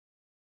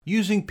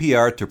Using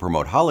PR to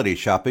promote holiday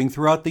shopping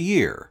throughout the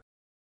year,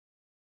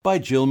 by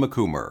Jill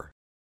McCoomer.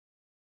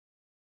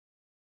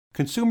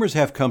 Consumers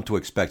have come to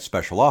expect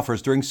special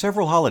offers during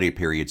several holiday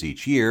periods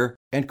each year,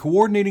 and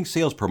coordinating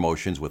sales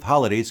promotions with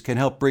holidays can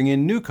help bring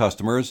in new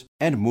customers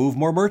and move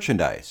more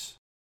merchandise.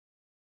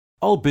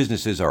 All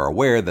businesses are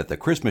aware that the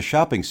Christmas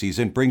shopping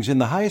season brings in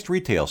the highest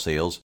retail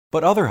sales,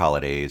 but other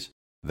holidays,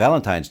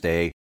 Valentine's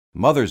Day,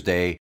 Mother's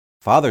Day,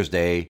 Father's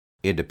Day,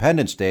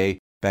 Independence Day,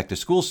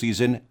 back-to-school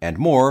season, and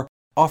more,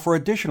 offer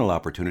additional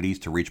opportunities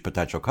to reach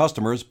potential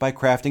customers by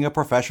crafting a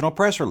professional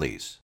press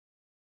release.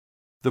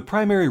 The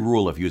primary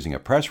rule of using a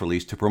press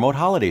release to promote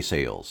holiday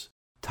sales: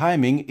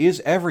 timing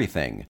is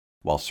everything.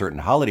 While certain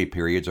holiday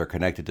periods are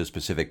connected to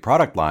specific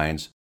product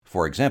lines,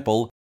 for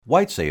example,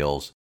 white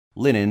sales,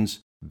 linens,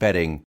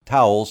 bedding,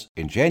 towels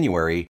in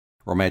January,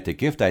 romantic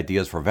gift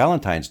ideas for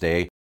Valentine's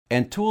Day,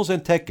 and tools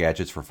and tech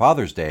gadgets for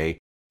Father's Day,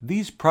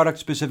 these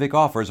product-specific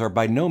offers are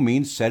by no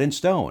means set in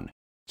stone.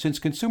 Since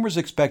consumers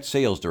expect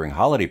sales during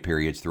holiday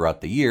periods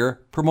throughout the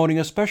year, promoting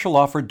a special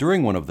offer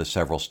during one of the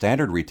several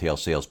standard retail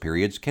sales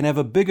periods can have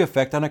a big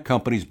effect on a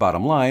company's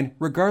bottom line,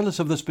 regardless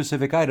of the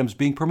specific items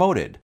being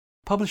promoted.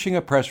 Publishing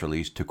a press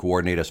release to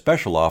coordinate a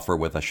special offer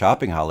with a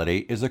shopping holiday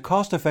is a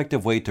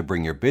cost-effective way to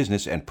bring your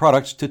business and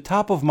products to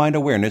top-of-mind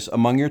awareness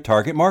among your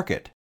target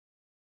market.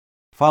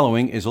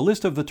 Following is a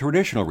list of the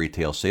traditional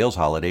retail sales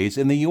holidays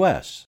in the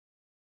U.S.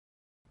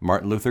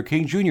 Martin Luther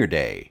King Jr.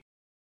 Day,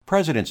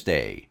 President's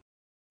Day,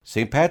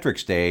 St.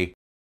 Patrick's Day,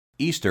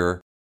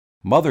 Easter,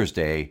 Mother's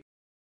Day,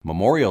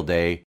 Memorial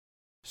Day,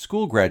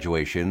 school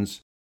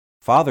graduations,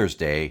 Father's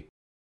Day,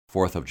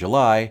 4th of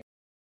July,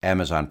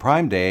 Amazon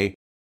Prime Day,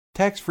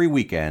 tax-free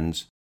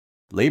weekends,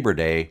 Labor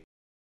Day,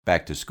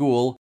 Back to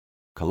School,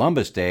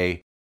 Columbus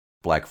Day,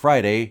 Black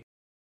Friday,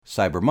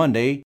 Cyber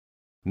Monday,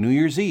 New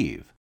Year's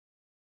Eve.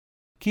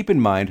 Keep in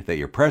mind that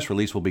your press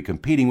release will be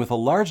competing with a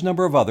large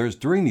number of others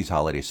during these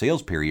holiday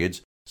sales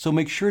periods, so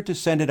make sure to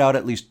send it out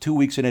at least 2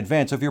 weeks in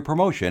advance of your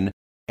promotion,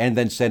 and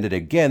then send it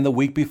again the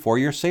week before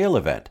your sale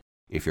event.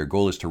 If your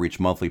goal is to reach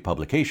monthly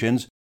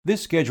publications,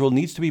 this schedule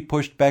needs to be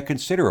pushed back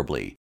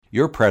considerably.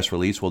 Your press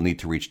release will need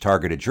to reach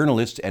targeted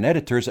journalists and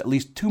editors at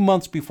least 2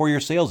 months before your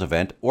sales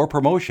event or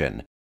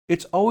promotion.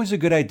 It's always a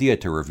good idea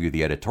to review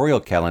the editorial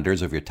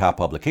calendars of your top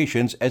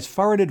publications as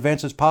far in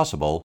advance as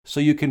possible, so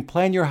you can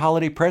plan your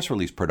holiday press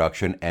release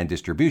production and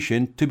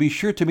distribution to be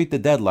sure to meet the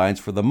deadlines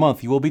for the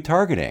month you will be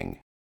targeting.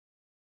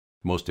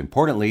 Most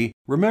importantly,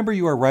 remember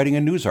you are writing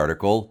a news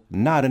article,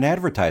 not an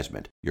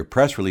advertisement. Your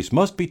press release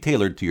must be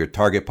tailored to your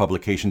target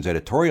publication's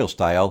editorial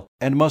style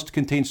and must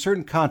contain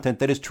certain content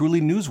that is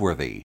truly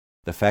newsworthy.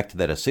 The fact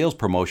that a sales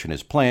promotion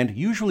is planned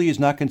usually is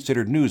not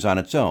considered news on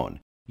its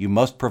own. You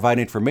must provide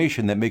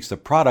information that makes the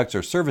products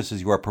or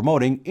services you are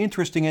promoting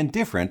interesting and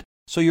different,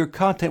 so your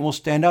content will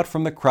stand out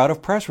from the crowd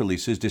of press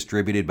releases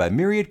distributed by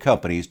myriad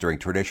companies during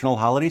traditional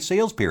holiday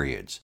sales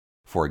periods.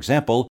 For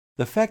example,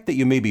 the fact that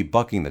you may be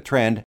bucking the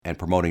trend and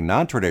promoting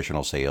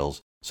non-traditional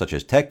sales, such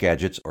as tech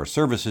gadgets or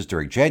services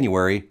during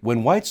January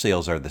when white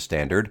sales are the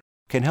standard,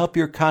 can help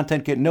your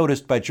content get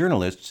noticed by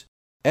journalists,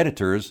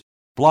 editors,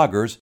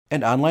 bloggers,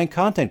 and online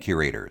content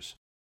curators.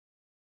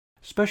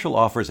 Special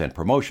offers and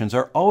promotions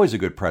are always a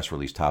good press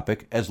release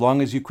topic as long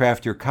as you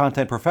craft your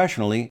content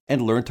professionally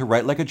and learn to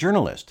write like a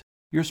journalist.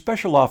 Your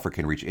special offer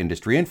can reach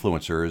industry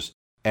influencers,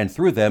 and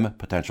through them,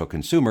 potential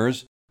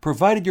consumers,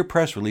 provided your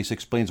press release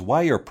explains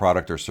why your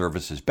product or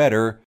service is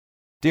better,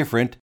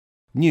 different,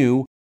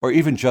 new, or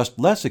even just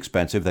less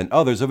expensive than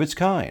others of its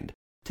kind.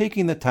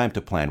 Taking the time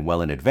to plan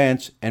well in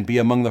advance and be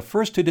among the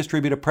first to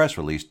distribute a press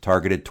release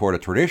targeted toward a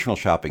traditional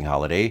shopping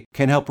holiday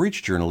can help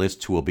reach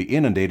journalists who will be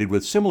inundated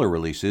with similar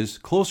releases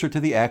closer to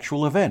the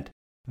actual event.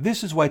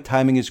 This is why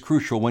timing is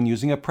crucial when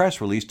using a press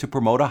release to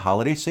promote a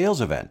holiday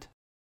sales event.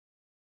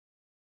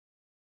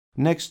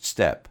 Next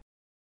step.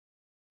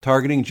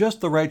 Targeting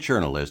just the right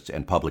journalists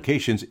and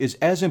publications is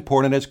as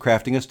important as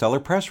crafting a stellar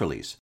press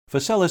release.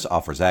 Facelis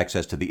offers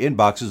access to the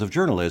inboxes of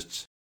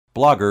journalists,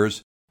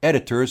 bloggers,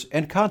 editors,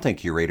 and content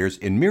curators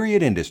in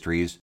myriad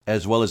industries,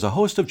 as well as a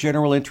host of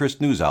general interest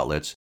news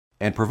outlets,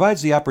 and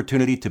provides the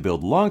opportunity to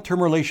build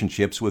long-term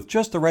relationships with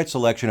just the right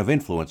selection of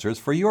influencers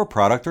for your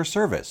product or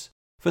service.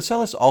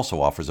 Facelis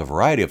also offers a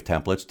variety of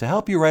templates to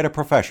help you write a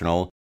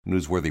professional,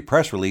 newsworthy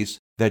press release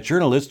that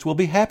journalists will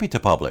be happy to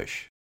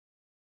publish.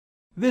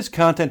 This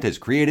content is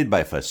created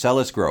by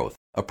Facelis Growth,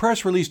 a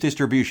press release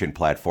distribution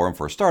platform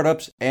for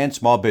startups and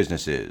small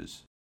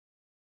businesses.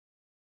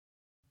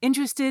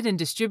 Interested in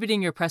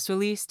distributing your press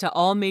release to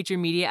all major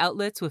media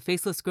outlets with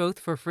Faceless Growth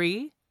for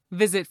free?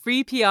 Visit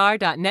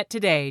freepr.net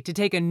today to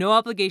take a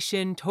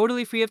no-obligation,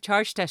 totally free of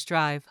charge test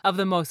drive of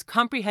the most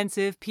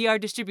comprehensive PR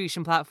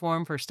distribution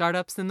platform for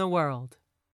startups in the world.